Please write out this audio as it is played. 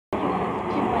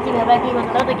Z-Man back here with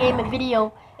another gaming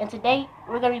video, and today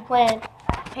we're gonna be playing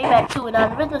Payback 2. And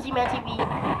on the original Z-Man TV,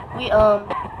 we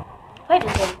played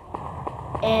this game,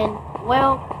 and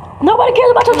well, nobody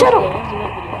cares about your channel. Yeah, it was a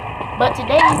good video. But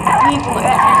today we were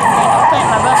actually I'm playing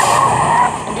my brother,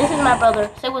 and this is my brother.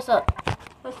 Say what's up.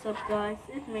 What's up, guys?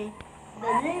 It's me.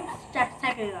 The name's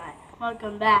Jacksepticeye.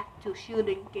 Welcome back to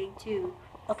Shooting Game 2.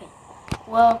 Okay.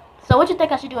 Well, so what you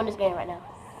think I should do in this game right now?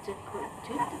 To the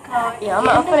car. Yeah,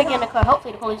 I'm gonna get in the car.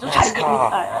 Hopefully the police will try to get me.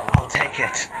 Alright. I'll take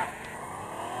it. It's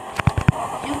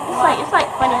like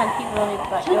funny how people don't even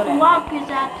like Just walk is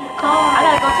out the car. I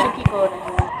gotta go to the people over there.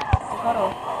 Just hold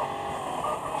on.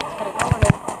 Just gotta go over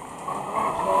there.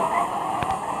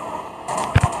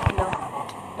 Okay. No.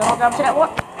 Don't jump to that one.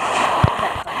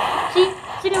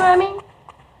 See what I mean?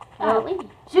 Well,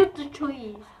 shoot the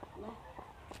trees.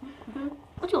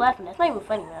 What you laughing at? It's not even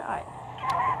funny, man. Alright.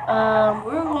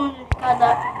 We're going to find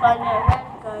that red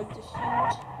guy to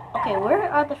shoot. Okay, where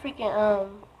are the freaking,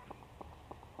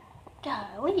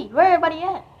 golly, where everybody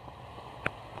at?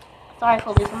 Sorry,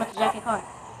 police, I'm at the jacket car.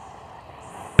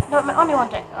 No, man, only one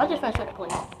jacket. I just finished with the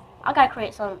police. I gotta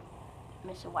create some,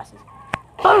 Mr. Watson.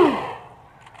 Boom!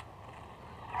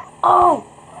 Oh!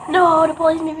 No, the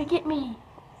police didn't even get me.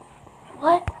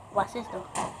 What? Watch this, though.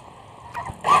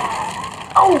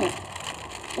 Oh!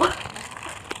 What?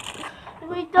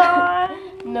 We died.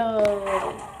 No.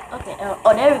 Okay.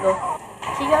 Oh, there we go.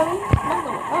 See, you got me?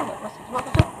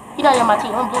 What's this? He's not in my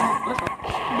team. I'm blowing. Listen.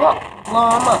 Blow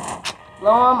him up.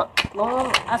 Blow him up. Blow him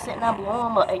up. I said now blow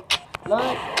him up. Hey,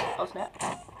 blood. Oh snap.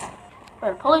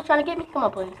 Bro, the police trying to get me? Come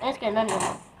on, police. I ain't scared of none of you.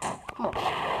 Come on.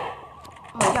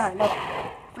 Oh my god, no. I'm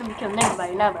gonna be killing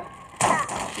everybody now, bro.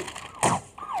 Shoot.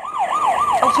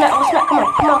 Oh snap. Oh snap. Come on.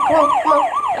 Come on. Come on. Come on.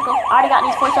 Let's go. I already got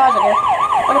these 4 stars in there.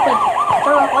 Where the police?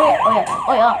 Turn off. Where? Oh yeah.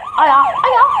 Oh yeah. Oh yeah. Oh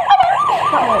yeah.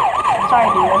 Oh yeah. Sorry,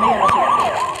 dude. I knew you were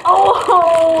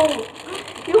Oh!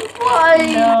 You fly!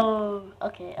 No.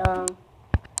 Okay.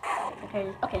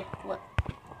 Okay. Look.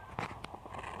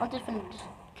 I'm just finna just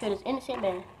kill this innocent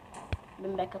man.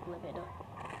 Bring back up a little bit though.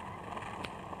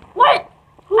 What?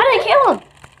 I didn't kill him.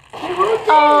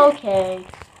 Okay.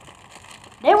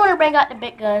 They want to bring out the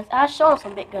big guns. I'll show them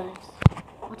some big guns,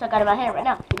 which I got in my hand right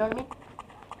now. You know what I mean?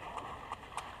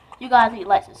 You guys need to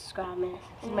like and subscribe, man.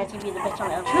 Z-Man TV is the best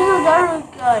channel ever.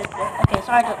 Okay,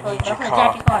 sorry to the police, but I'm gonna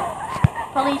jack your car.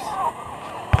 Police.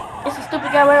 It's a stupid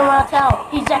guy running around town.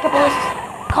 He's jacking police's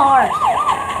cars.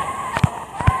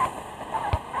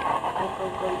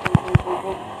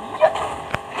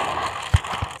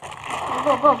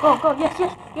 Go. Yes.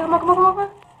 Yeah, come on.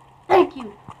 Thank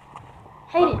you.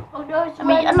 Hate it. I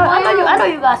mean, I know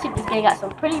you guys see this game got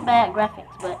some pretty bad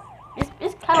graphics, but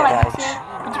it's kind of like this,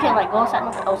 but you can't like go inside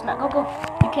nothing. Oh, it's not go.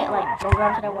 You can't like don't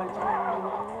grab to that water.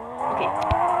 Okay,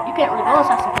 you can't really go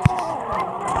inside some places.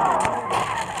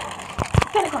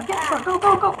 Get the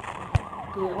car, go.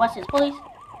 Good. Watch this, police.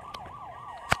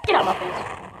 Get out my face.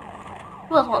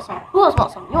 Who else wants some? You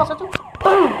want some too?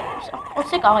 Boom! I'm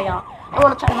sick of all y'all. I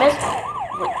want to try to mess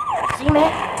with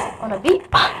Z-Man on the beat.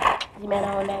 Z-Man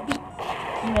on that beat.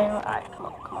 Z-Man on. Alright, come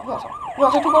on. You want some? You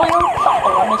want some too, Polio?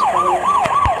 Oh, I missed Polio.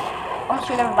 I'm gonna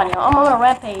shoot everybody. I'm on a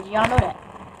rampage. Y'all know that.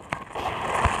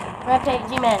 Rampage,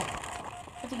 Z-Man.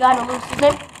 What's the guy to lose his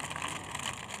name?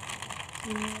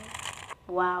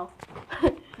 Wow.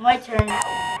 My turn.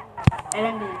 And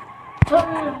I'm going to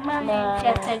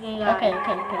Okay,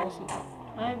 let's see.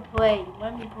 Let me play.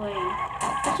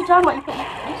 What you talking about?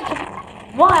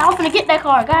 Why? I'm gonna get that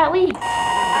car. God, leave.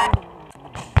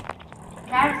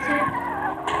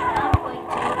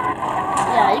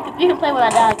 Yeah, you can play when I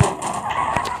die again.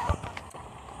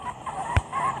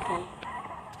 Okay.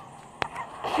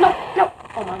 No.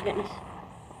 Oh my goodness.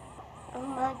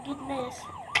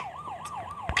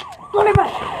 Blow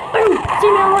everybody. Boom. See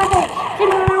me on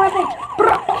the right page.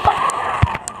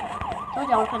 Told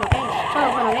y'all I wanna play no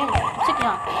games. I'm sick of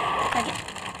y'all. Take it.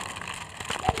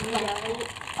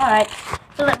 Alright.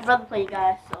 So let the brother play, you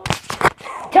guys. So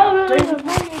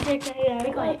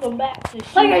Welcome back to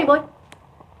play your game, boy. What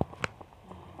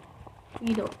are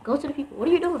you doing? Go to the people. What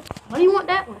are you doing? Why do you want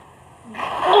that one?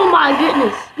 Oh my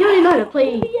goodness. You don't even know how to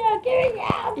play. Yeah, get it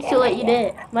out. It's too late, you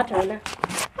did. My turn now.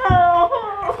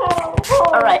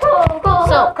 Alright.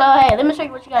 So go ahead. Let me show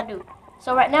you what you gotta do.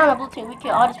 So right now on the blue team, we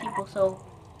kill all these people, so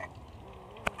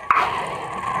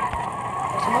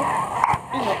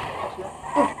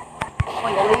Oh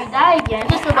yeah, you die again.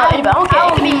 Just about anybody. I don't care.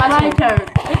 It can be my turn.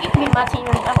 It can be my team.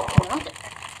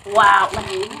 Wow.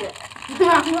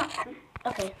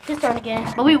 Okay, his turn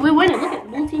again. But we winning. Look at the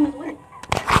blue team is winning.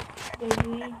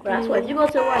 Bro, I swear, if you go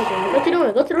to the white team, what you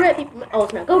doing? Go to the red people. Oh,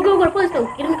 snap. Go to the police. Go.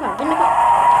 Get in the car. I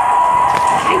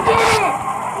did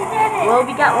it.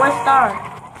 go. We got 1 star.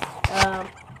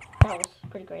 That was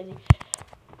pretty crazy.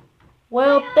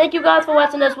 Well, thank you guys for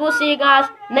watching us. We'll see you guys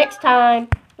next time.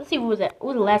 Let's see who was that. Who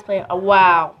was the last player? Oh,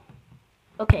 wow.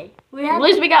 Okay. At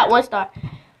least we got 1 star.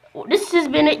 Well, this has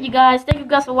been it, you guys. Thank you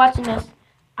guys for watching us.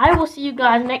 I will see you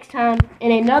guys next time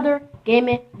in another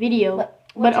gaming video.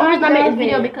 But the only reason I made this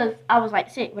video because I was like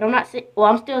sick. But I'm not sick. Well,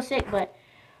 I'm still sick, but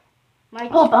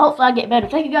hopefully I get better.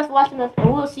 Thank you guys for watching us,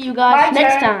 and we'll see you guys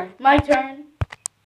next time. My turn.